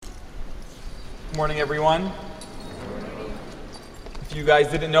Good morning, everyone. If you guys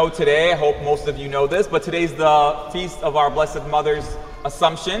didn't know today, I hope most of you know this, but today's the feast of our Blessed Mother's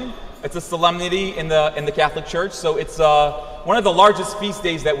Assumption. It's a solemnity in the Catholic Church, so it's one of the largest feast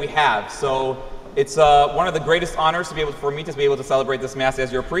days that we have. So it's one of the greatest honors for me to be able to celebrate this Mass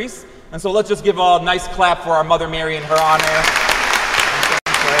as your priest. And so let's just give a nice clap for our Mother Mary in her honor.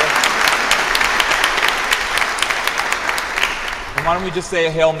 And why don't we just say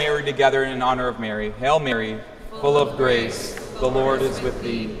a Hail Mary together in honor of Mary. Hail Mary, full of grace, the Lord is with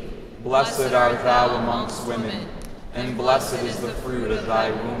thee. Blessed art thou amongst women, and blessed is the fruit of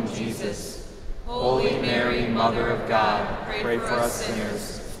thy womb, Jesus. Holy Mary, Mother of God, pray for us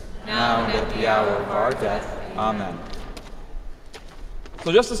sinners, now and at the hour of our death. Amen.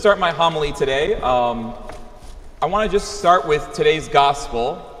 So just to start my homily today, I want to just start with today's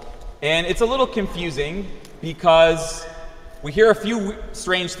gospel. And it's a little confusing because we hear a few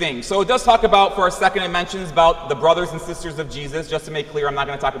strange things. So it does talk about, for a second, it mentions about the brothers and sisters of Jesus. Just to make clear, I'm not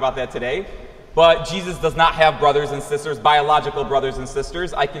going to talk about that today. But Jesus does not have brothers and sisters, biological brothers and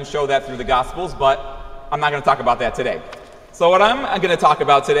sisters. I can show that through the Gospels, but I'm not going to talk about that today. So what I'm going to talk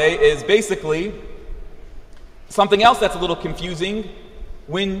about today is basically something else that's a little confusing.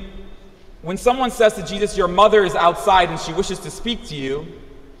 When someone says to Jesus, your mother is outside and she wishes to speak to you,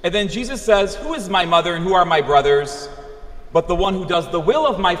 and then Jesus says, who is my mother and who are my brothers? But the one who does the will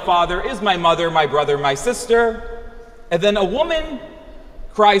of my Father is my mother, my brother, my sister. And then a woman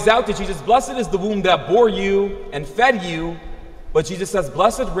cries out to Jesus, blessed is the womb that bore you and fed you. But Jesus says,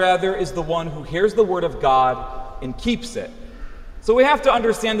 blessed rather is the one who hears the word of God and keeps it. So we have to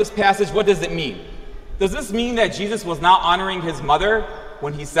understand this passage. What does it mean? Does this mean that Jesus was not honoring his mother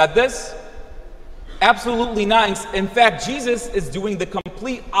when he said this? Absolutely not. In fact, Jesus is doing the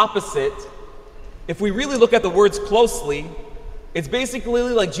complete opposite. If we really look at the words closely, it's basically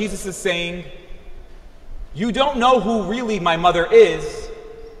like Jesus is saying, you don't know who really my mother is,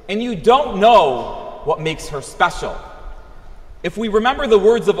 and you don't know what makes her special. If we remember the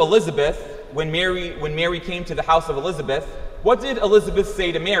words of Elizabeth, when Mary came to the house of Elizabeth, what did Elizabeth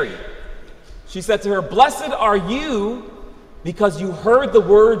say to Mary? She said to her, blessed are you because you heard the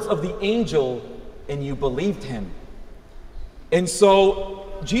words of the angel and you believed him. And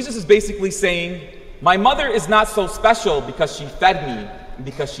so Jesus is basically saying, my mother is not so special because she fed me and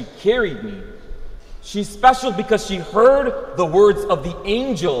because she carried me. She's special because she heard the words of the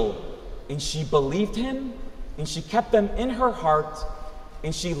angel and she believed him and she kept them in her heart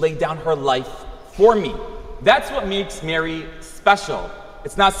and she laid down her life for me. That's what makes Mary special.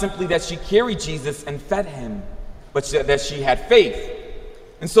 It's not simply that she carried Jesus and fed him, but that she had faith.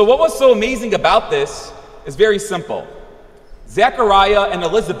 And so what was so amazing about this is very simple. Zechariah and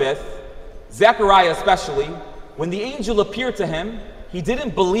Elizabeth, Zechariah especially, when the angel appeared to him, he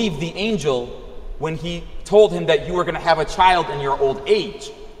didn't believe the angel when he told him that you were going to have a child in your old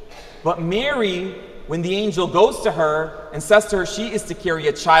age. But Mary, when the angel goes to her and says to her she is to carry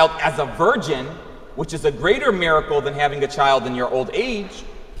a child as a virgin, which is a greater miracle than having a child in your old age,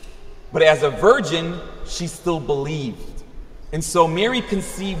 but as a virgin, she still believed. And so Mary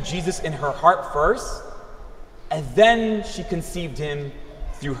conceived Jesus in her heart first, and then she conceived him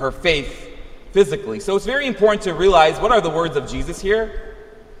through her faith physically. So it's very important to realize what are the words of Jesus here.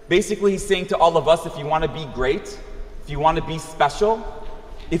 Basically, he's saying to all of us, if you want to be great, if you want to be special,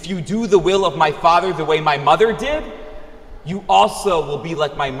 if you do the will of my Father the way my mother did, you also will be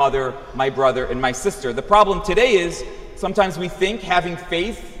like my mother, my brother, and my sister. The problem today is sometimes we think having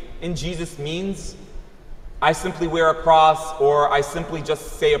faith in Jesus means I simply wear a cross or I simply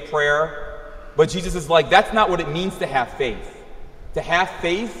just say a prayer. But Jesus is like, that's not what it means to have faith. To have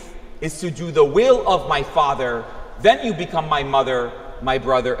faith is to do the will of my Father. Then you become my mother, my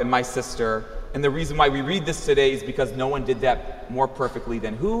brother, and my sister. And the reason why we read this today is because no one did that more perfectly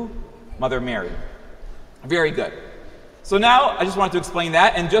than who? Mother Mary. Very good. So now I just wanted to explain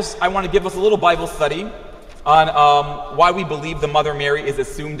that, and I want to give us a little Bible study on why we believe the Mother Mary is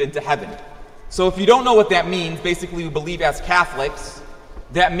assumed into heaven. So if you don't know what that means, basically we believe as Catholics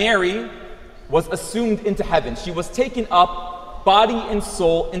that Mary was assumed into heaven. She was taken up body and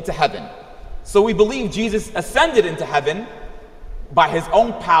soul into heaven. So we believe Jesus ascended into heaven by his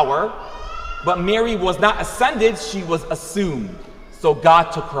own power, but Mary was not ascended, she was assumed. So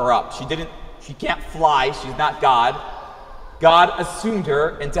God took her up. She can't fly, she's not God. God assumed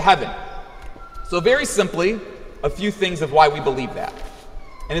her into heaven. So very simply, a few things of why we believe that.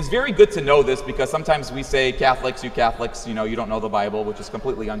 And it's very good to know this because sometimes we say Catholics, you don't know the Bible, which is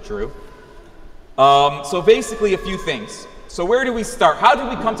completely untrue. So basically a few things. So where do we start? How did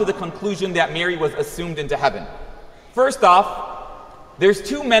we come to the conclusion that Mary was assumed into heaven? First off, there's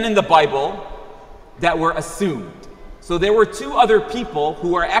two men in the Bible that were assumed. So there were two other people who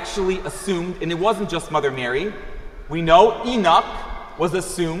were actually assumed, and it wasn't just Mother Mary. We know Enoch was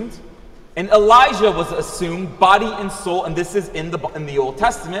assumed, and Elijah was assumed, body and soul, and this is in the Old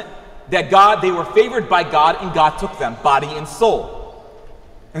Testament, that they were favored by God, and God took them, body and soul.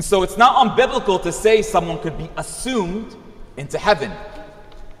 And so it's not unbiblical to say someone could be assumed into heaven.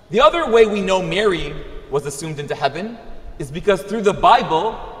 The other way we know Mary was assumed into heaven is because through the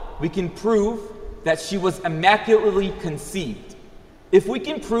Bible, we can prove that she was immaculately conceived. If we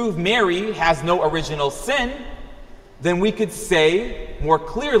can prove Mary has no original sin, then we could say more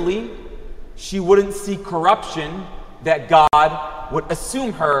clearly she wouldn't see corruption, that God would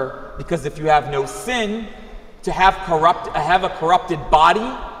assume her, because if you have no sin, to have a corrupted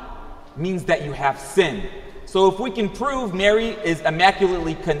body means that you have sin. So if we can prove Mary is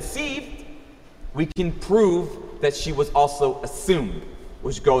immaculately conceived, we can prove that she was also assumed,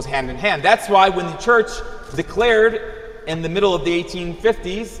 which goes hand in hand. That's why when the church declared in the middle of the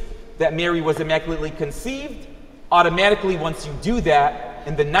 1850s that Mary was immaculately conceived, automatically once you do that,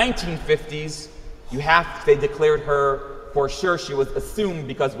 in the 1950s, they declared her for sure she was assumed,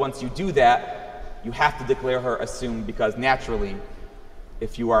 because once you do that, you have to declare her assumed, because naturally,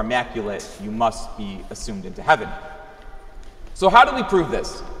 if you are immaculate, you must be assumed into heaven. So how do we prove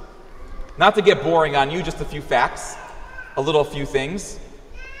this? Not to get boring on you, just a few facts, a few things.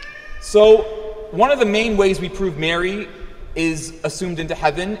 So one of the main ways we prove Mary is assumed into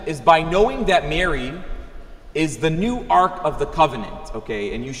heaven is by knowing that Mary is the new Ark of the Covenant,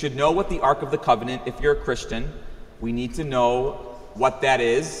 okay? And you should know what the Ark of the Covenant, if you're a Christian, we need to know what that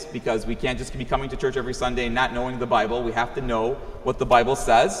is, because we can't just be coming to church every Sunday and not knowing the Bible. We have to know what the Bible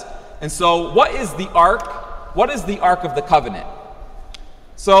says. And so what is the Ark? What is the Ark of the Covenant?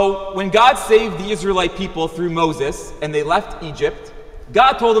 So when God saved the Israelite people through Moses and they left Egypt,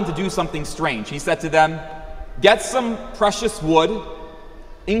 God told them to do something strange. He said to them, get some precious wood,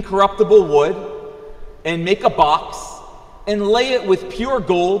 incorruptible wood, and make a box and lay it with pure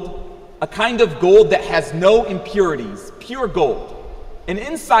gold, a kind of gold that has no impurities, pure gold. And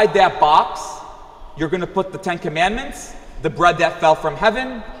inside that box, you're going to put the 10 Commandments, the bread that fell from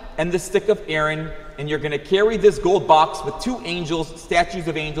heaven, and the stick of Aaron, and you're going to carry this gold box with two angels, statues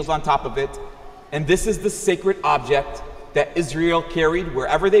of angels on top of it, and this is the sacred object that Israel carried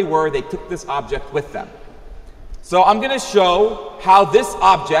wherever they were. They took this object with them. So I'm going to show how this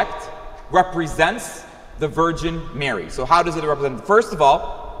object represents the Virgin Mary. So how does it represent? First of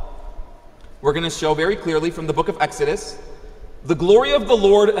all, we're going to show very clearly from the book of Exodus, the glory of the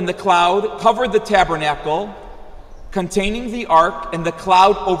Lord and the cloud covered the tabernacle containing the ark, and the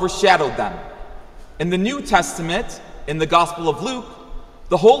cloud overshadowed them. In the New Testament, in the Gospel of Luke,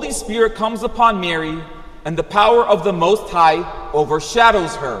 the Holy Spirit comes upon Mary, and the power of the Most High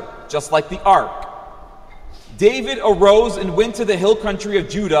overshadows her, just like the ark. David arose and went to the hill country of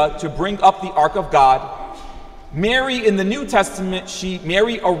Judah to bring up the ark of God. Mary, in the New Testament,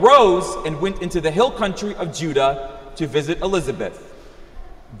 Mary arose and went into the hill country of Judah to visit Elizabeth.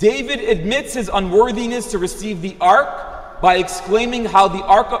 David admits his unworthiness to receive the ark by exclaiming, how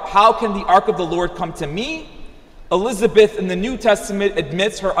can the ark of the Lord come to me? Elizabeth in the New Testament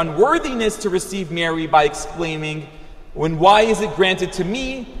admits her unworthiness to receive Mary by exclaiming, why is it granted to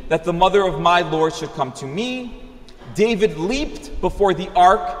me that the mother of my Lord should come to me? David leaped before the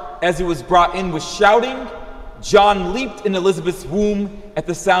ark as it was brought in with shouting. John leaped in Elizabeth's womb at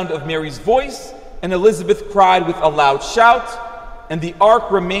the sound of Mary's voice, and Elizabeth cried with a loud shout. And the ark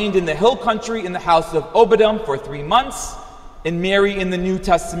remained in the hill country in the house of Obededom for 3 months. And Mary in the New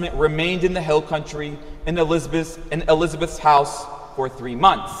Testament remained in the hill country in Elizabeth's house for 3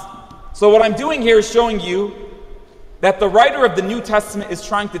 months. So what I'm doing here is showing you that the writer of the New Testament is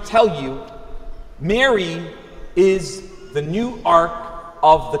trying to tell you Mary is the new Ark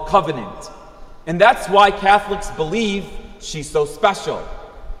of the Covenant. And that's why Catholics believe she's so special.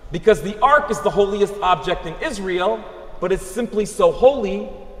 Because the Ark is the holiest object in Israel, but it's simply so holy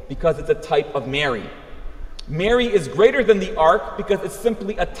because it's a type of Mary. Mary is greater than the Ark because it's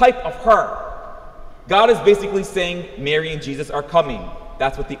simply a type of her. God is basically saying Mary and Jesus are coming.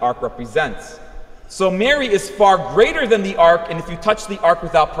 That's what the Ark represents. So Mary is far greater than the Ark, and if you touch the Ark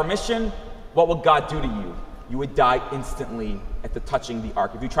without permission, what will God do to you? You would die instantly at the touching the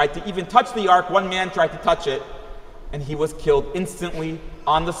Ark. If you tried to even touch the Ark, one man tried to touch it, and he was killed instantly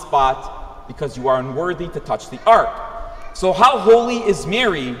on the spot because you are unworthy to touch the Ark. So how holy is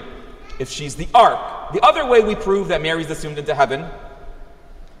Mary if she's the Ark? The other way we prove that Mary's assumed into heaven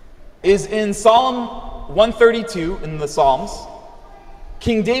is in Psalm 132 in the Psalms.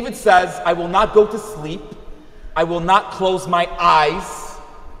 King David says, I will not go to sleep. I will not close my eyes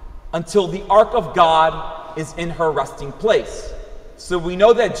until the ark of God is in her resting place. So we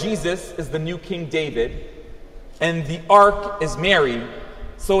know that Jesus is the new King David, and the ark is Mary.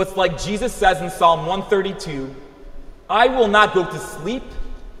 So it's like Jesus says in Psalm 132, I will not go to sleep,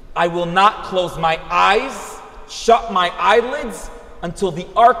 I will not close my eyes, shut my eyelids, until the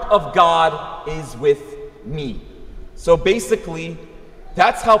ark of God is with me. So basically,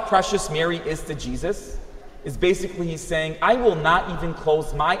 that's how precious Mary is to Jesus. Is basically he's saying, I will not even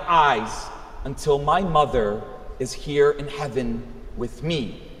close my eyes until my mother is here in heaven with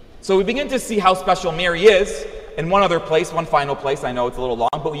me. So we begin to see how special Mary is in one other place, one final place. I know it's a little long,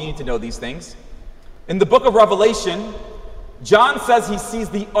 but we need to know these things. In the book of Revelation, John says he sees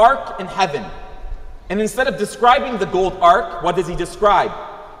the ark in heaven. And instead of describing the gold ark, what does he describe?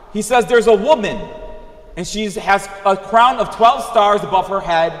 He says there's a woman, and she has a crown of 12 stars above her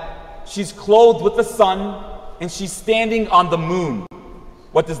head. She's clothed with the sun, and she's standing on the moon.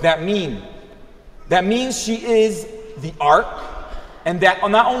 What does that mean? That means she is the ark, and that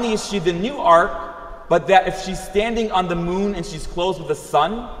not only is she the new ark, but that if she's standing on the moon and she's clothed with the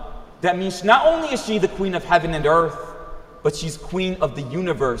sun, that means not only is she the queen of heaven and earth, but she's queen of the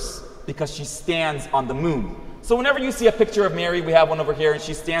universe because she stands on the moon. So whenever you see a picture of Mary, we have one over here, and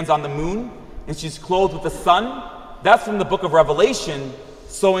she stands on the moon, and she's clothed with the sun, that's from the book of Revelation,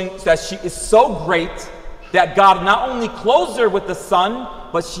 showing that she is so great that God not only clothes her with the sun,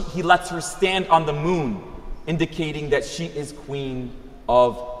 but he lets her stand on the moon, indicating that she is queen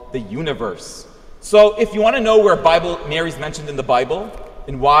of the universe. So if you want to know where Mary's mentioned in the Bible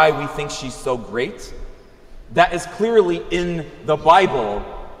and why we think she's so great, that is clearly in the Bible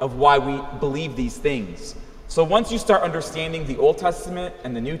of why we believe these things. So once you start understanding the Old Testament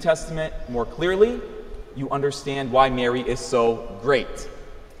and the New Testament more clearly, you understand why Mary is so great.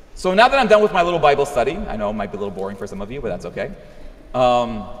 So now that I'm done with my little Bible study, I know it might be a little boring for some of you, but that's okay.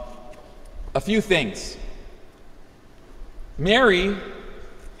 A few things. Mary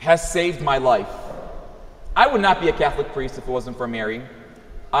has saved my life. I would not be a Catholic priest if it wasn't for Mary.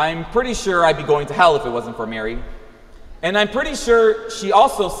 I'm pretty sure I'd be going to hell if it wasn't for Mary. And I'm pretty sure she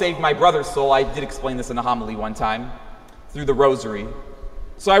also saved my brother's soul. I did explain this in a homily one time through the rosary.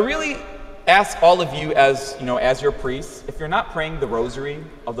 So I really ask all of you as your priests, if you're not praying the rosary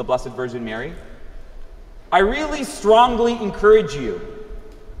of the Blessed Virgin Mary, I really strongly encourage you.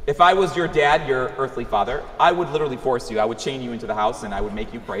 If I was your dad, your earthly father, I would literally force you. I would chain you into the house and I would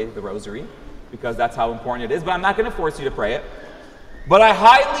make you pray the rosary because that's how important it is. But I'm not going to force you to pray it. But I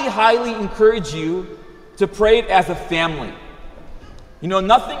highly, highly encourage you to pray it as a family.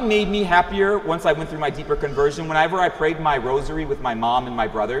 Nothing made me happier once I went through my deeper conversion. Whenever I prayed my rosary with my mom and my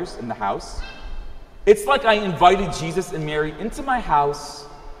brothers in the house, it's like I invited Jesus and Mary into my house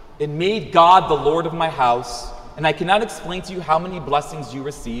and made God the Lord of my house. And I cannot explain to you how many blessings you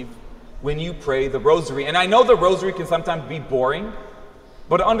receive when you pray the rosary. And I know the rosary can sometimes be boring,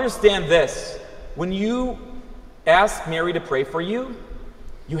 but understand this. When you ask Mary to pray for you,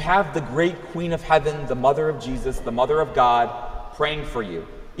 you have the great Queen of Heaven, the Mother of Jesus, the Mother of God, praying for you.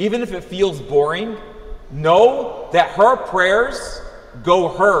 Even if it feels boring, know that her prayers go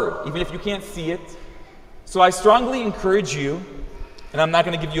heard, even if you can't see it. So I strongly encourage you, and I'm not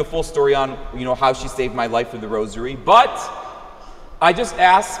going to give you a full story on how she saved my life through the rosary, but I just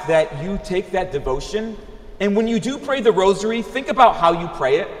ask that you take that devotion, and when you do pray the rosary, think about how you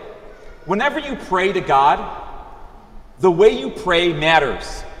pray it. Whenever you pray to God, the way you pray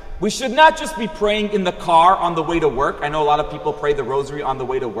matters. We should not just be praying in the car on the way to work. I know a lot of people pray the rosary on the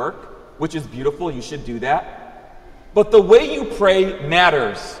way to work, which is beautiful. You should do that. But the way you pray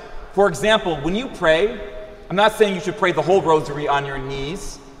matters. For example, when you pray, I'm not saying you should pray the whole rosary on your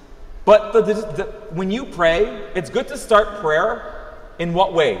knees, but when you pray, it's good to start prayer in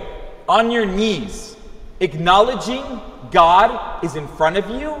what way? On your knees, acknowledging God is in front of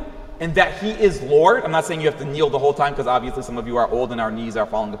you and that He is Lord. I'm not saying you have to kneel the whole time because obviously some of you are old and our knees are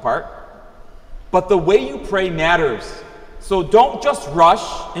falling apart. But the way you pray matters. So don't just rush,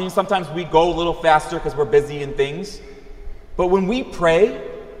 and sometimes we go a little faster because we're busy and things. But when we pray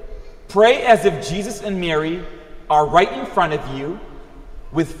as if Jesus and Mary are right in front of you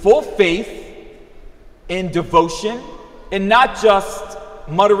with full faith and devotion, and not just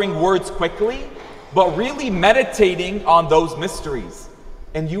muttering words quickly, but really meditating on those mysteries.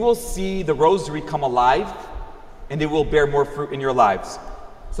 And you will see the rosary come alive, and it will bear more fruit in your lives.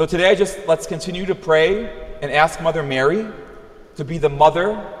 So today, let's continue to pray and ask Mother Mary to be the mother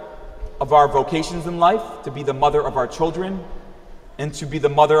of our vocations in life, to be the mother of our children, and to be the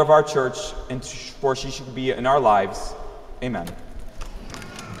mother of our church, and for she should be in our lives. Amen.